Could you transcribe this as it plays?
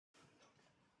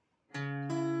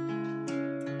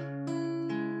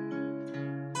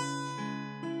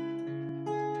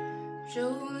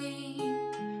Jolene,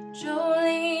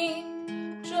 Jolene,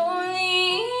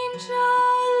 Jolene,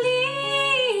 Jolene,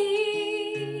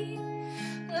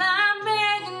 I'm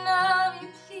begging of you,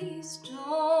 please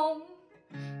don't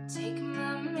take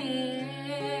my man.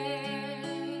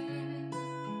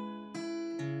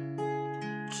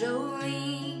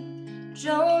 Jolene,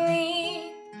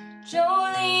 Jolene,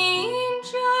 Jolene,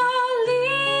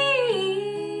 Jolene,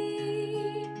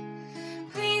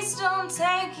 please don't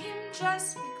take him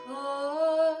just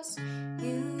because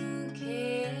you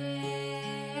can.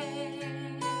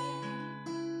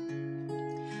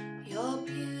 Your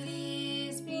beauty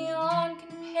is beyond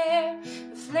compare,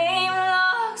 the flame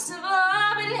locks of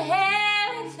auburn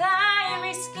hair, with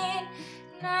ivory skin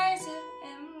and eyes of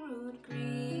emerald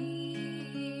green.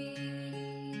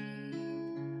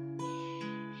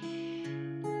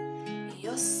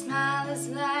 Your smile is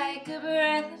like a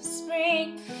breath of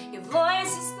spring, your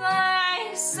voice is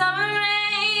like summer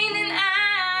rain, and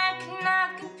I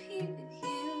cannot compete with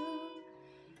you,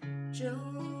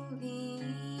 Jolene.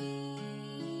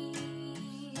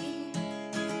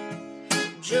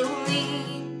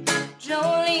 Jolene,